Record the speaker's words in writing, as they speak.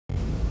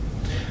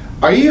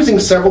Are you using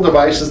several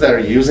devices that are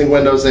using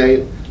Windows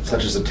 8,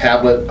 such as a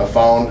tablet, a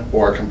phone,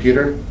 or a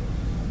computer?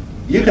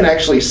 You can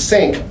actually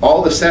sync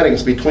all the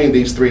settings between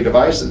these three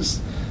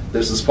devices.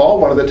 This is Paul,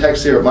 one of the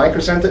techs here at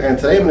Micro Center, and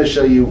today I'm going to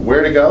show you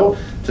where to go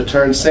to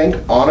turn sync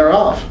on or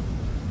off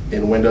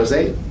in Windows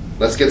 8.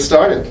 Let's get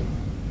started.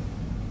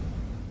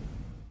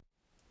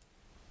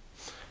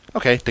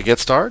 Okay, to get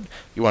started,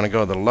 you want to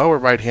go to the lower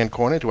right-hand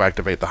corner to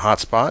activate the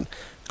hotspot.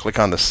 Click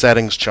on the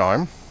Settings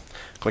charm.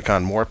 Click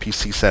on More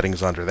PC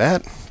Settings under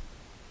that.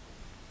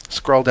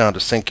 Scroll down to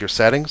Sync Your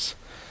Settings.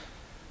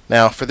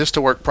 Now, for this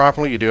to work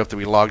properly, you do have to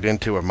be logged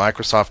into a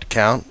Microsoft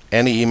account.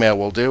 Any email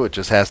will do, it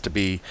just has to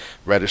be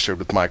registered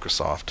with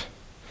Microsoft.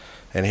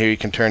 And here you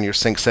can turn your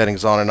sync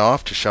settings on and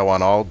off to show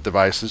on all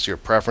devices your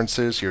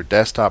preferences, your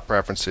desktop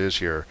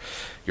preferences, your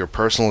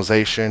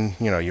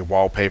personalization, your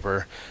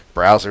wallpaper,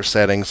 browser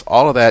settings.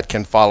 All of that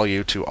can follow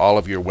you to all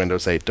of your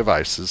Windows 8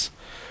 devices.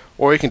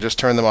 Or you can just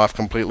turn them off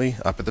completely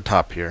up at the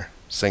top here.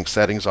 Sync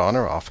settings on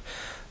or off.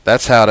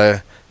 That's how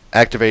to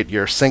activate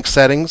your sync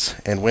settings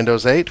in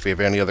Windows 8. If you have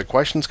any other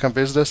questions, come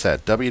visit us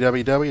at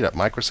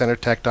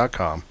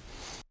www.microcentertech.com.